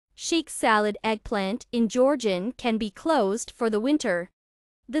Chic salad eggplant in Georgian can be closed for the winter.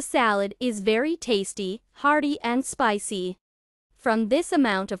 The salad is very tasty, hearty and spicy. From this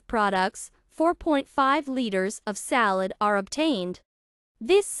amount of products, 4.5 liters of salad are obtained.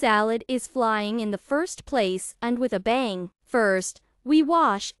 This salad is flying in the first place and with a bang. First, we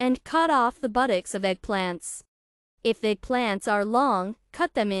wash and cut off the buttocks of eggplants. If the eggplants are long,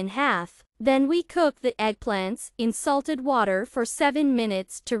 cut them in half. Then we cook the eggplants in salted water for 7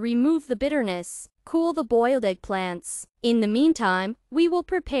 minutes to remove the bitterness. Cool the boiled eggplants. In the meantime, we will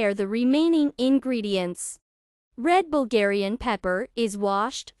prepare the remaining ingredients. Red Bulgarian pepper is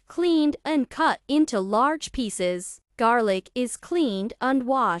washed, cleaned and cut into large pieces. Garlic is cleaned and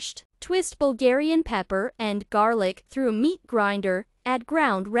washed. Twist Bulgarian pepper and garlic through a meat grinder. Add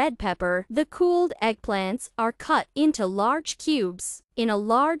ground red pepper. The cooled eggplants are cut into large cubes. In a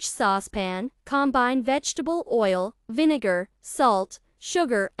large saucepan, combine vegetable oil, vinegar, salt,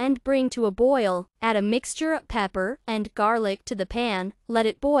 sugar and bring to a boil. Add a mixture of pepper and garlic to the pan. Let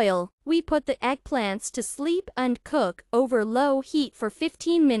it boil. We put the eggplants to sleep and cook over low heat for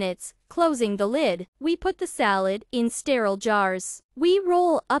 15 minutes, closing the lid. We put the salad in sterile jars. We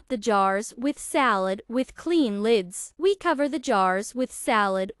roll up the jars with salad with clean lids. We cover the jars with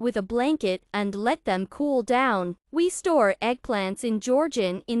salad with a blanket and let them cool down. We store eggplants in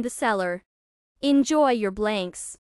Georgian in the cellar. Enjoy your blanks.